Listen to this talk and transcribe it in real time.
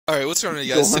Alright, what's going on,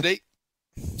 you guys? Today...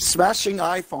 Smashing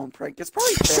iPhone prank. It's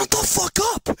probably fake. Shut the fuck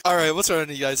up! Alright, what's going on,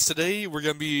 you guys? Today, we're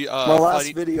gonna be, my last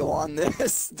fighting... video on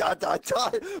this. ...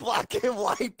 Black and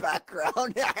white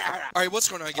background. Alright, what's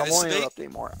going on, you guys? I won't Today... interrupt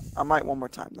anymore. I might one more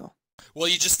time, though. Well,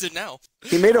 you just did now.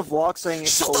 He made a vlog saying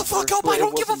it's Shut over, the fuck up! I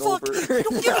don't give a fuck! I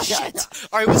don't give a shit!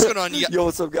 Alright, what's going on, you guys? Yo,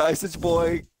 what's up, guys? It's your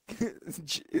boy,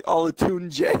 Alatoon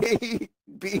J,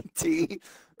 BT.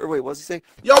 Or wait, what's he saying?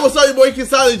 Yo, what's up, your boy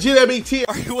Kisada GMBT?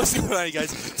 Alright, what's going on, you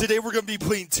guys? Today we're gonna be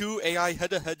playing 2 AI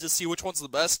head-to-head to see which one's the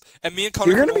best. And me and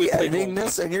Connor You're can gonna only be play editing one.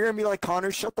 this, and you're gonna be like, Connor,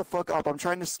 shut the fuck up. I'm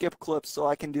trying to skip clips so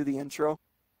I can do the intro.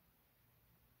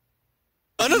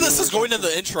 None of this is going in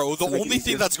the intro. The Make it only thing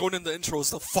easier. that's going in the intro is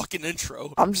the fucking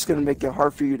intro. I'm just gonna make it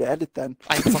hard for you to edit then.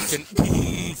 I fucking...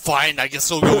 fine, I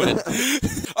guess I'll go in.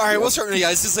 Alright, what's up,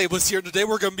 guys? This is Able's here. Today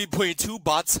we're gonna be playing 2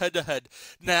 bots head-to-head.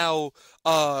 Now,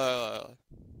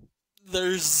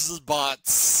 there's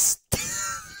bots.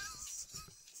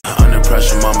 Under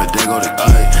pressure, mama, they go to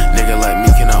eye. Nigga like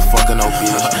me cannot fucking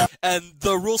OP. And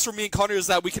the rules for me and Connor is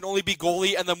that we can only be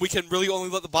goalie, and then we can really only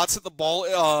let the bots hit the ball,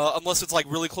 unless it's like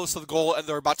really close to the goal and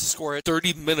they're about to score it.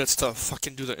 30 minutes to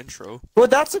fucking do the intro. But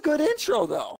that's a good intro,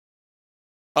 though.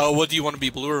 What do you want to be,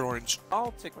 blue or orange?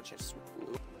 I'll take my chances with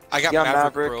blue. I got Yeah, Maverick,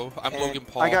 Maverick, bro. I'm and Logan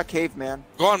Paul. I got Caveman.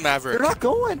 Go on, Maverick. They're not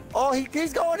going. Oh, he's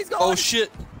going. He's going. Oh, shit.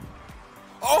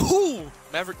 Oh!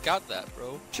 Maverick got that,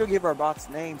 bro. Should give our bots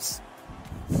names.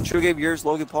 Should give yours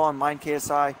Logan Paul and mine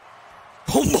KSI.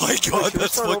 Oh my god, should we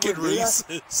that's start over fucking and do that?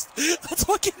 racist. That's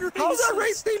fucking racist. How's that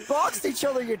race? They boxed each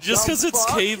other, you Just because because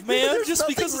it's caveman? There's Just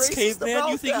nothing because it's racist caveman, you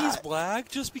about think he's that. black?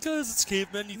 Just because it's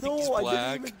caveman, you think he's No,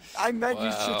 black? I meant Wow.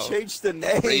 you should change the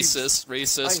name. Racist, I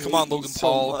racist. Come hate on, you Logan so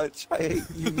Paul. much. I hate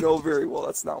you. Know very well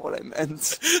that's not what I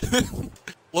meant.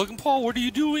 Logan Paul, what are you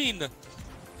doing?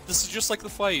 This is just like the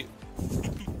fight.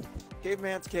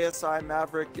 Caveman's KSI,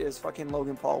 Maverick is fucking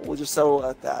Logan Paul. We'll just settle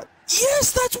at that.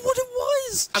 Yes, that's what it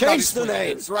was! I'm not Change the explaining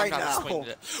names it. right I'm not now. explaining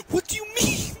it. What do you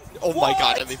mean? Oh my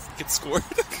god, and they fucking scored.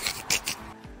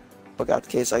 Oh god,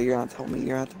 KSI, you're gonna tell me.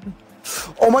 You're gonna tell me.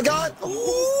 Oh my god!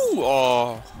 Ooh,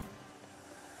 oh.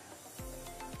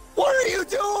 What are you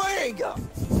doing?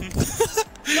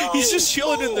 He's just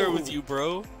chilling in there no. with you,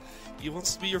 bro. He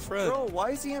wants to be your friend. Bro, why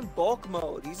is he in bulk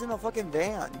mode? He's in a fucking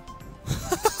van.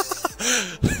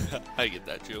 I get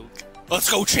that joke. Let's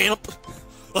go, champ!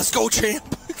 Let's go, champ!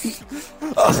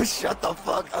 Oh, shut the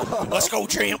fuck up. Let's go,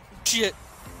 champ! Shit!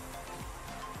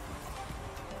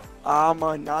 I'm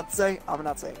a Nazi. I'm a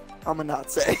Nazi. I'm a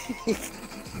Nazi.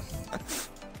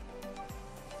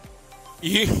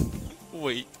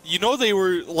 Wait, you know they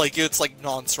were, like, it's like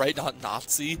nonce, right? Not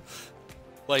Nazi.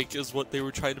 Like, is what they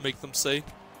were trying to make them say.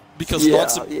 Because yeah,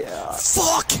 nonce... yeah.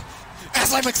 Fuck!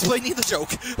 As I'm explaining the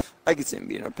joke! I could see him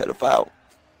being a pedophile.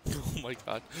 Oh my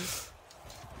god.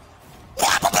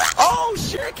 Oh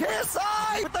shit,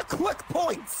 KSI! With the quick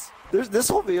points! This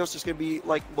whole video is just gonna be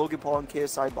like Logan Paul and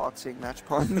KSI boxing match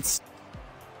puns.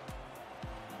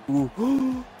 Ooh.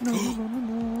 No, no, no,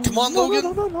 no. Come on, No, Logan!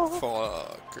 no, no, no, no.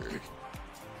 Fucker.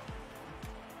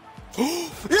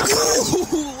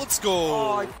 Ooh, let's go!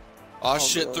 Oh, Aw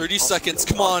shit, God. 30 Oh, seconds,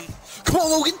 God. come on! Come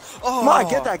on, Logan! Oh. come on,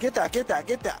 get that, get that, get that,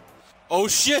 get that. Oh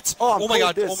shit! Oh, I'm Oh my cool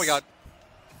god, with oh this. my god.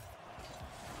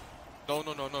 No,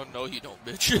 no, no, no, no, you don't,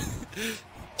 bitch.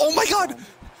 Oh my god!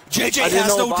 JJ I didn't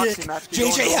has know a no boxing dick! match could go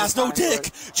JJ into has no overtime, dick!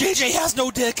 but- JJ has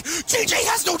no dick! JJ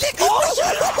has no dick!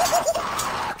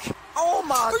 Oh, oh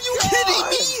my god! Are you kidding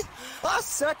me? Last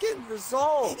second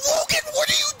result. Logan, what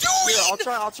are you doing?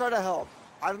 Here, I'll try to help.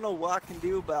 I don't know what I can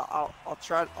do, but I'll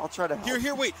try to help.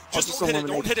 Here, wait. I'll Just don't hit it,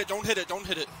 eliminate. don't hit it, don't hit it, don't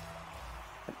hit it.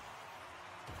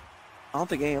 I don't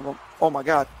think any of them. Oh my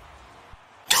god.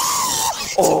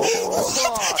 Oh,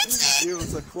 it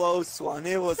was a close one.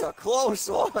 It was a close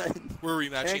one. We're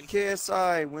rematching. And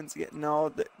KSI wins again. No,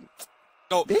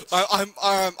 No, bitch.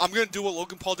 I'm gonna do what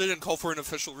Logan Paul did and call for an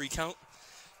official recount.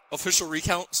 Official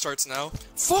recount starts now.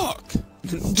 Fuck!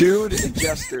 Dude and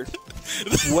Jester.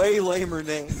 Way lamer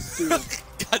names, dude. God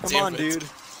Come damn on, it. dude.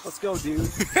 Let's go, dude.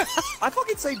 I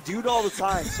fucking say dude all the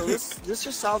time, so this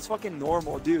just sounds fucking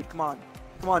normal, dude. Come on.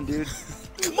 Come on, dude.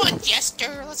 Come on,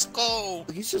 Jester, let's go!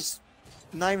 He's just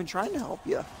not even trying to help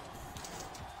you.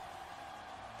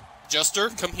 Jester,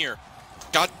 come here.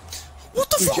 God, what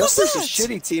the Dude, fuck was Jester's that? a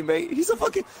shitty teammate. He's a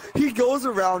fucking. He goes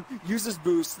around, uses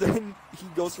boost, then he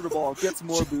goes for the ball, gets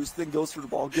more boost, then goes for the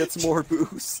ball, gets more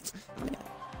boost. Could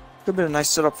have been a nice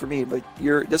setup for me, but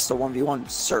this is a 1v1,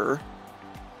 sir.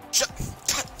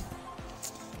 God.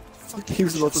 He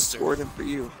was about to Jester. score him for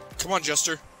you. Come on,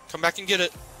 Jester. Come back and get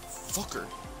it. Fucker.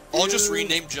 I'll just Dude.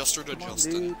 rename Jester to Come on,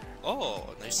 Justin. dude. Oh,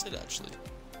 nice hit, actually.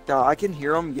 Yeah, I can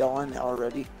hear him yelling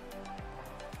already.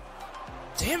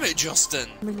 Damn it, Justin.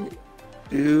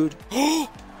 Dude.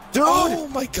 Dude! Oh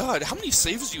my god, how many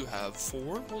saves do you have?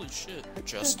 4? Holy shit.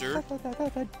 Jester.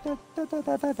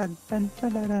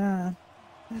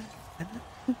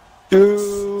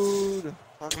 Dude!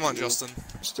 Come on, Justin.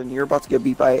 Justin, you're about to get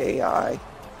beat by AI.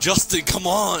 Justin, come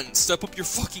on! Step up your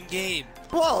fucking game.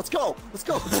 Come on, let's go! Let's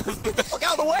go! Get the fuck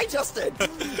out of the way, Justin!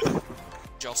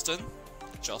 Justin?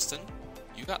 Justin?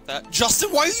 You got that. Justin,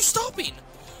 why are you stopping?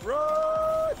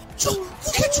 Run!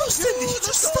 Look at Justin! He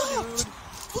just Let's go,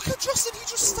 stopped! Look at Justin, he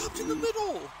just stopped in the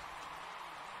middle!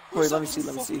 Wait, let me see,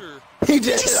 let me see. He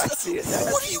did, I see it.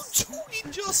 What are you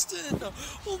doing, Justin?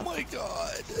 Oh my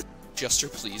god. Jester,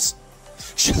 please.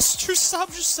 Jester, stop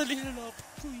just setting it up,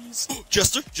 please.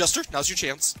 Jester, now's your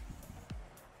chance.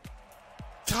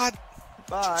 God.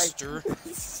 Bye. Jester,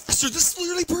 this is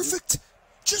literally perfect.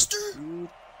 Jester. Oh,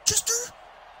 Jester.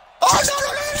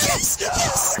 no!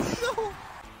 Yes! No!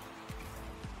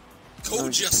 Go,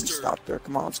 Jester. Stop there.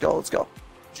 Come on, let's go, let's go.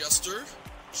 Jester.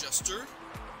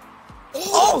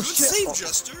 Oh, good shit. save, Oh.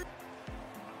 Jester.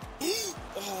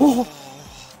 Oh.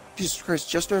 Jesus Christ,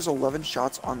 Jester has 11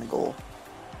 shots on the goal.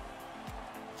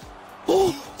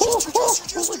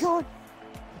 Jester.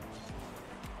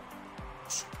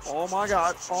 Oh my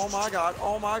god! Oh my god,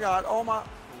 oh my god, oh my god,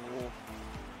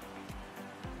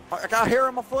 oh my... I got hair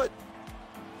on my foot!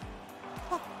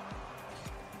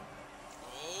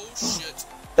 Oh shit.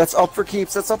 That's up for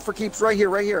keeps, that's up for keeps, right here,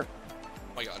 right here.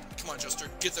 Oh my god. Come on, Jester.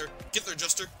 Get there,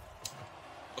 Jester.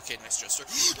 Okay, nice, Jester.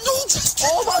 No, Jester!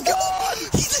 Oh my god! He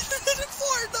didn't hit it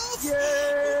far enough! Yeah!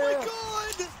 Oh my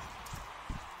god!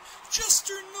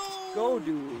 Jester, no! Go,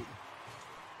 dude.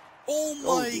 Oh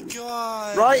Go, my dude.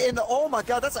 god! Right in the... Oh my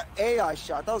god, that's an AI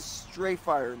shot. That was straight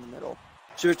fire in the middle.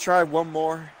 Should we try one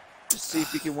more? Just see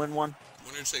if we can win one.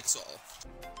 Winner takes all.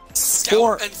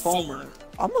 Scout and Foamer. Foamer.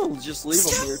 I'm gonna just leave him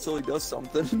Scout. here until he does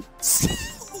something.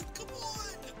 Scout, come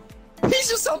on! He's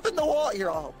just up in the wall. Here,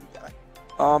 I'll help you, guy.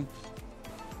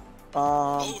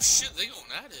 Oh shit, they going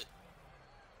at it.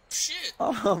 Shit.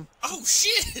 Oh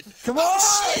shit! Come Oh,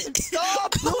 on! shit.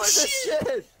 Stop doing Oh, this shit.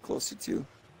 shit! Closer to.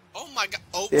 Oh my god.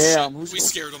 Oh Damn, shit. who's We going-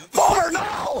 scared him. Foamer,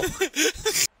 no!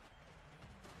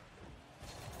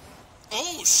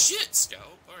 Oh shit, Scout.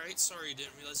 Alright, sorry,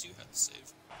 didn't realize you had to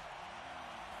save.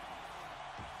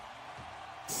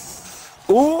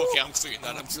 Ooh! Okay, I'm clearing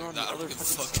that. I don't give a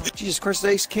fuck. Jesus Christ,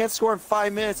 they can't score in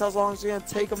 5 minutes. How long is it gonna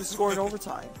take them to score in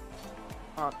overtime?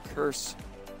 Oh, curse.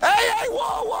 Hey,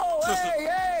 whoa,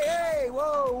 hey,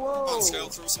 whoa. Come on,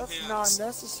 Scout, throw some That's hands. not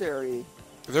necessary.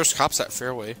 There's cops at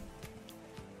Fairway.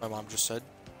 My mom just said.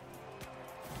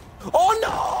 Oh no!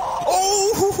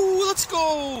 Oh, let's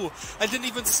go! I didn't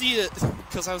even see it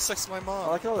because I was texting my I mom.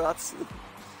 like how that's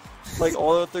like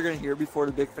all that they're gonna hear before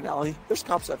the big finale. There's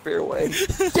cops at Fairway.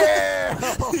 Damn!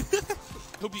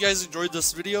 Hope you guys enjoyed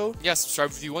this video. Yeah, subscribe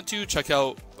if you want to. Check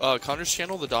out Connor's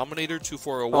channel, The Dominator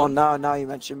 2401. Oh, now you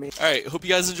mentioned me. Alright, hope you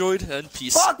guys enjoyed, and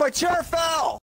peace. Fuck, my chair fell!